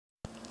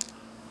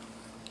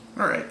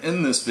Alright,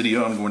 in this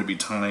video I'm going to be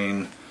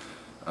tying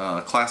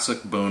a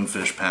classic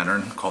bonefish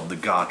pattern called the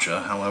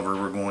gotcha. However,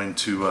 we're going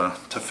to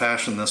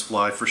fashion this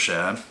fly for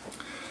shad.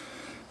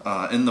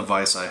 In the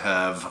vise I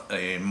have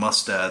a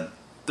Mustad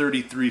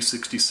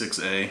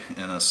 3366A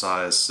in a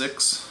size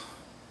 6.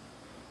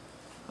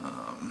 Go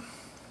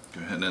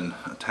ahead and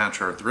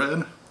attach our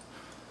thread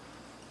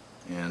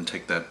and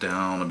take that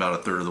down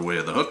about 1/3 of the way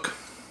of the hook.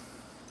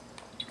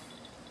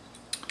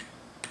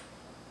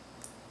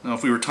 Now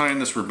if we were tying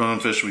this for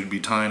bonefish, we'd be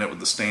tying it with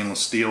the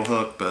stainless steel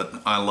hook,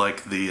 but I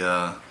like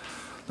the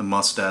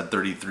Mustad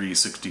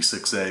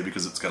 3366A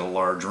because it's got a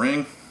large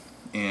ring,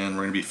 and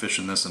we're going to be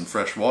fishing this in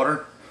fresh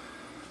water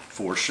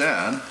for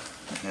shad.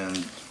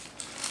 And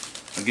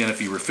again,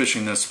 if you were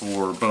fishing this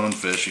for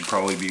bonefish, you'd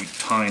probably be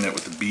tying it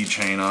with the bead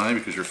chain eye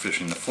because you're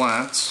fishing the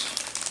flats.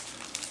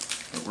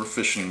 But we're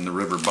fishing the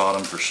river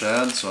bottom for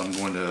shad, so I'm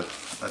going to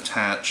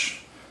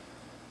attach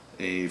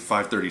a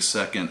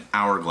 5/32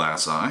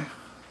 Hourglass Eye.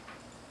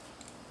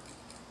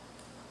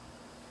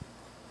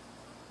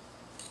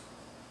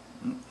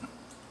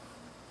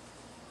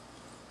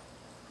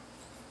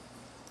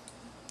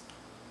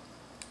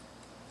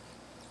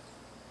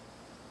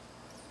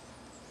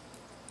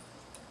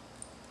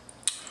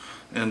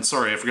 And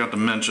sorry, I forgot to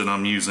mention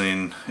I'm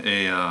using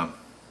a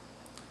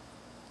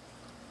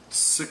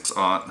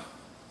 6/0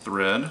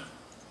 thread,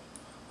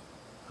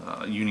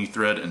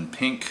 Uni-Thread in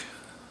pink.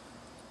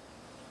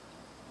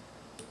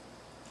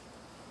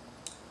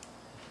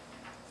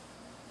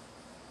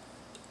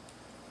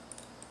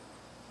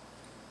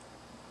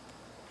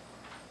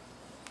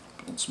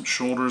 Build some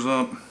shoulders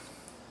up,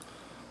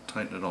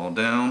 tighten it all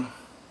down.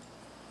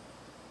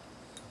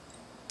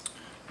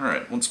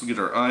 Alright, once we get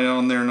our eye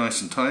on there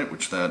nice and tight,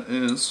 which that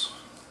is,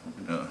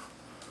 we're going to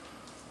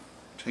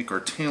take our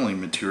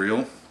tailing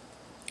material.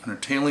 And our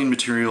tailing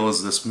material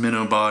is this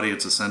minnow body.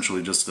 It's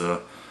essentially just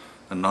a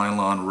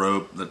nylon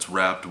rope that's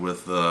wrapped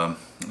with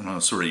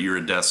sort of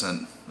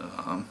iridescent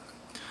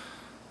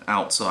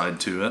outside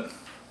to it.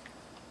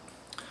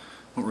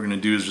 What we're going to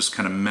do is just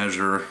kind of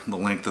measure the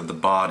length of the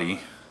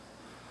body.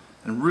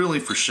 And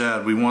really for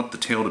shad, we want the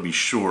tail to be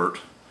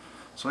short.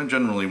 So I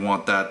generally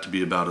want that to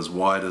be about as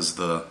wide as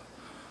the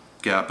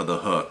gap of the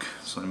hook.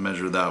 So I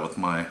measure that with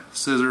my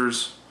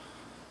scissors.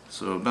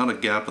 So about a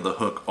gap of the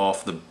hook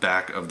off the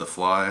back of the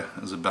fly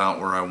is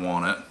about where I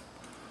want it.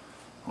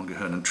 I'll go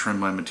ahead and trim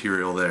my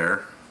material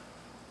there.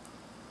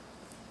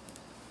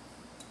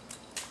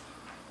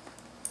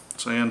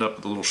 So I end up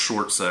with a little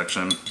short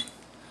section,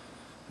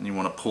 and you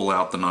want to pull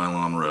out the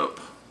nylon rope.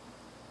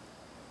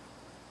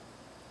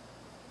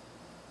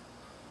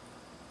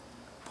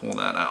 Pull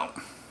that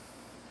out.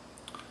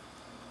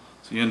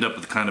 So you end up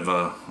with kind of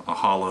a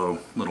hollow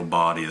little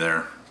body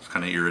there. It's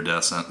kind of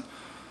iridescent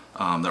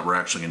that we're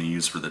actually going to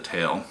use for the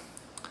tail.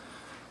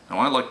 Now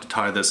I like to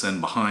tie this in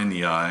behind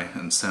the eye,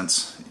 and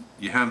since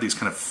you have these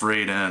kind of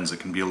frayed ends,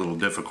 it can be a little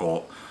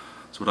difficult.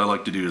 So what I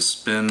like to do is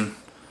spin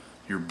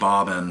your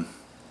bobbin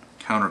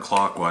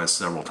counterclockwise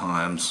several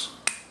times,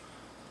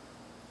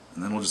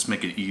 and then we'll just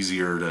make it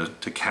easier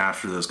to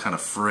capture those kind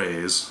of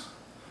frays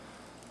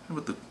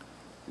with the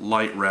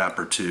light wrap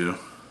or two.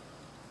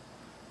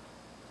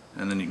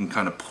 And then you can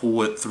kind of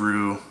pull it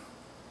through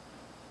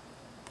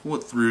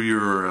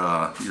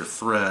your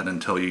thread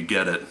until you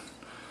get it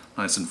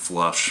nice and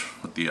flush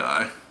with the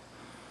eye.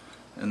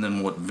 And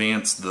then we'll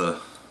advance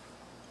the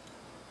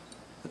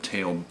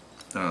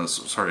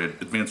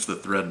advance the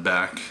thread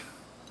back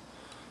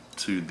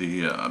to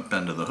the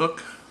bend of the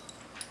hook.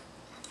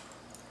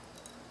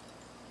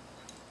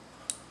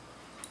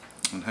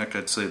 And heck,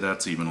 I'd say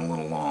that's even a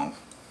little long.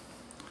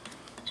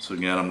 So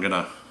again, I'm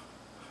gonna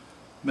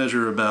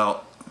measure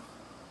about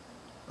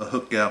a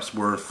hook gap's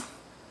worth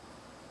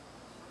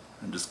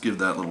and just give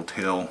that little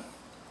tail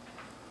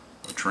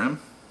a trim.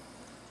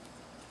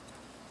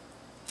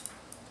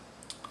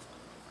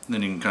 And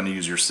then you can kind of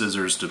use your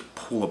scissors to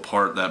pull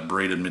apart that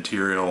braided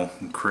material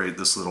and create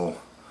this little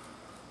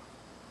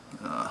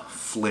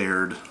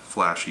flared,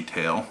 flashy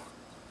tail.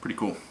 Pretty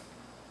cool.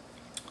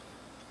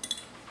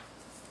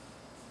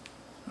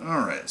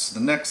 Alright, so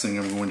the next thing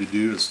I'm going to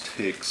do is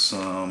take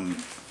some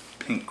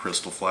pink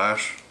crystal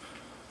flash.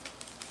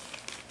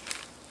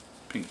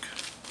 Pink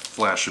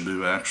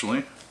Flashabou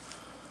actually.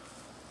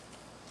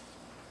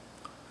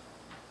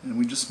 And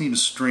we just need a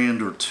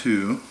strand or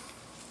two.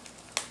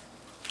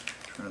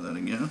 Try that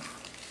again.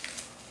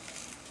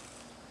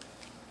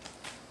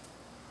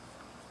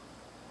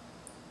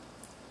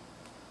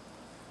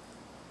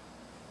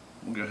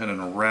 We'll go ahead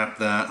and wrap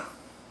that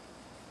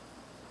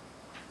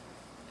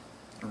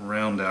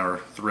around our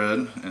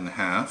thread in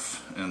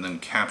half and then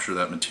capture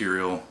that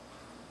material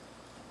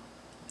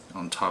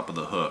on top of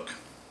the hook.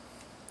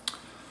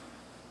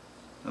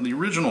 Now the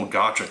original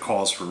gotcha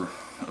calls for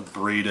a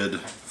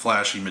braided,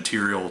 flashy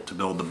material to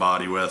build the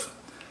body with.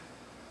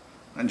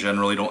 I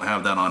generally don't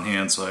have that on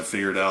hand, so I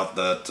figured out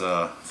that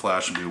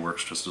Flashabou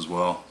works just as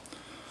well.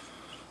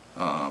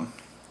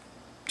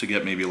 To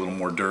get maybe a little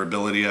more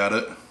durability out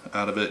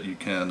of it, you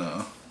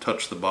can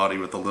touch the body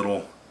with a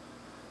little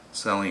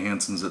Sally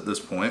Hansen's at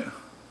this point.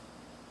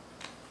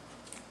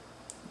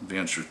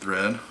 Advance your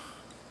thread.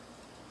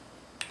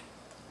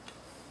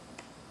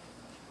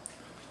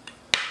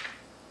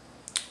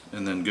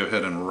 And then go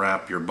ahead and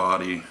wrap your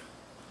body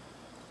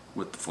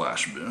with the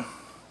Flashabou.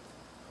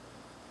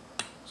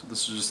 So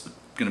this is just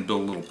going to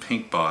build a little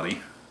pink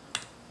body.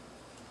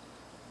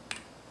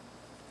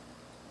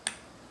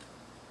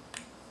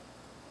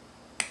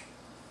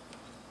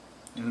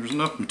 And there's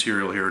enough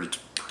material here to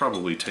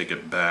probably take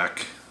it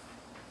back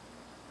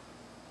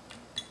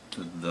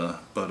to the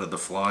butt of the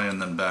fly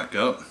and then back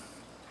up.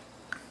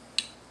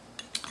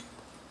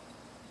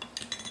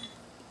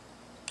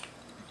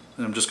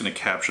 And I'm just going to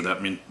capture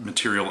that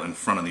material in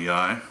front of the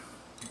eye.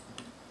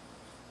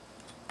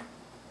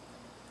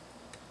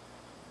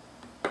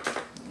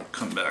 We'll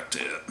come back to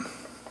it.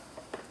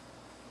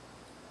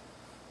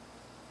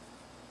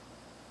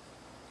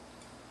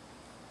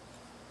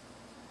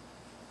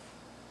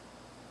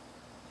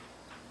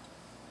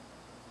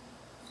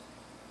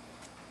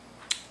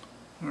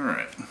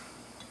 Alright, I'm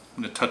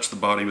going to touch the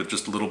body with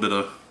just a little bit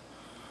of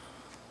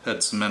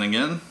head cement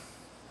again.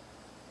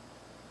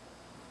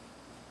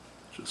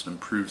 Just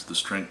improves the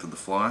strength of the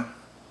fly.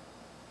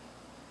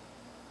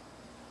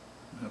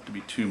 Doesn't have to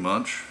be too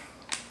much,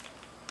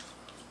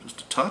 just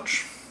a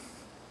touch.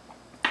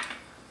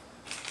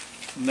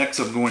 Next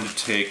I'm going to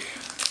take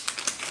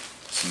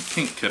some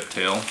pink Kip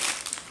Tail.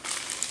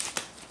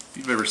 If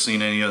you've ever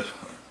seen any of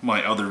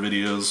my other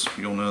videos,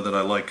 you'll know that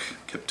I like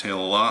Kip Tail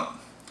a lot.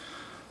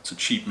 It's a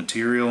cheap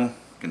material. You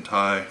can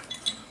tie,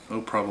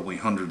 probably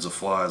hundreds of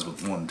flies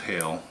with one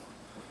tail.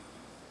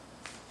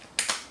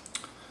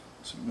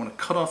 So you want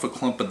to cut off a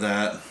clump of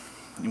that,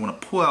 and you want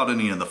to pull out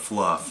any of the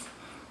fluff.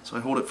 So I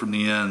hold it from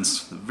the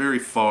ends, very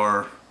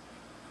far,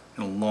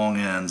 long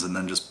ends, and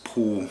then just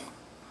pull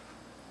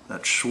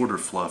that shorter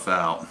fluff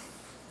out.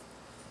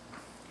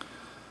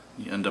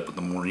 You end up with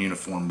a more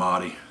uniform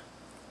body.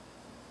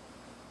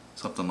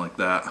 Something like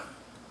that.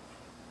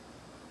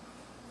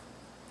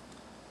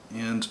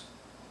 And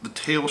the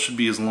tail should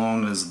be as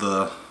long as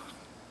the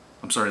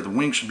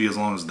wing should be as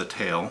long as the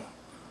tail.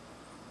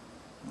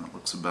 That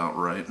looks about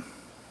right.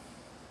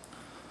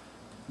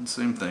 And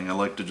same thing, I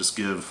like to just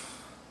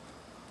give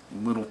a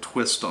little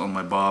twist on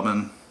my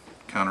bobbin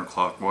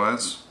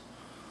counterclockwise.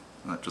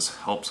 That just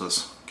helps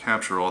us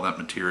capture all that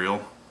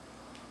material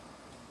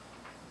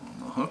on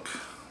the hook.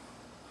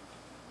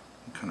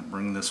 And kind of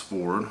bring this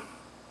forward.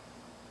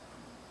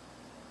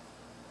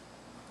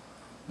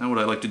 Now what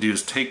I like to do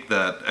is take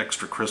that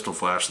extra crystal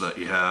flash that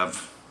you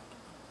have,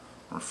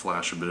 or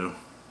Flashabou,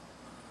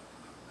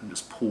 and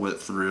just pull it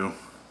through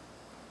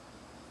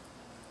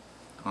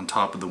on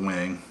top of the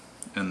wing,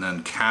 and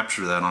then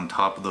capture that on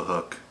top of the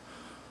hook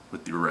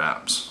with your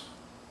wraps.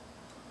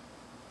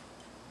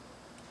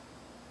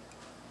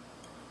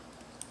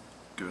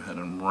 Go ahead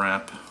and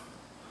wrap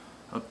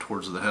up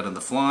towards the head of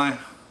the fly.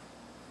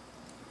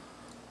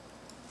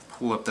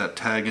 Pull up that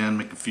tag end,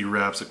 make a few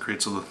wraps. It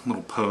creates a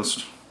little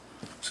post.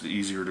 It's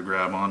easier to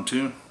grab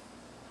onto.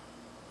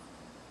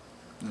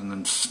 And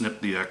then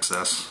snip the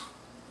excess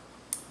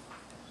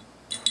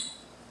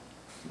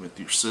with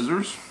your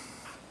scissors.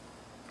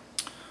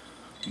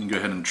 You can go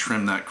ahead and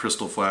trim that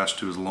crystal flash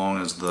to as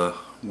long as the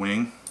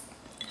wing.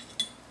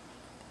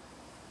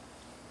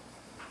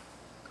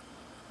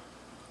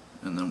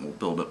 And then we'll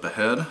build up a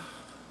head.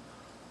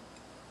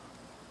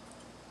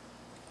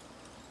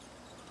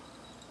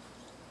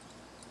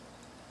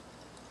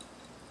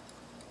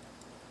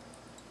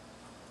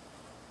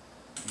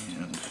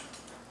 And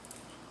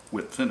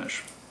whip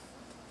finish.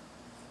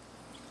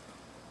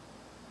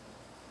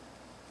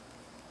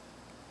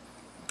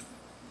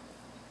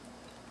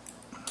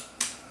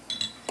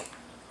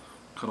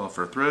 Cut off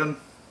our thread.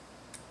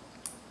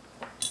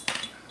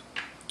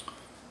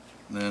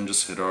 And then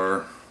just hit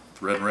our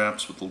thread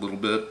wraps with a little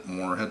bit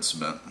more head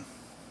cement.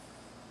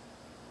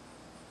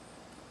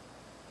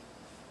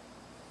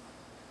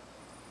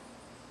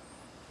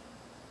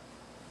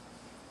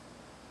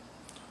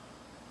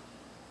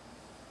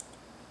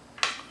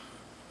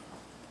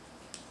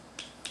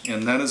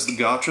 And that is the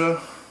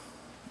gotcha,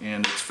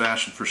 and it's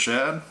fashioned for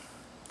shad.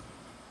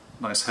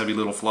 Nice heavy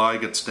little fly,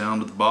 gets down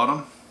to the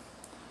bottom,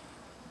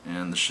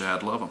 and the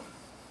shad love them.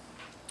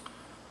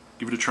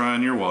 Give it a try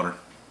on your water.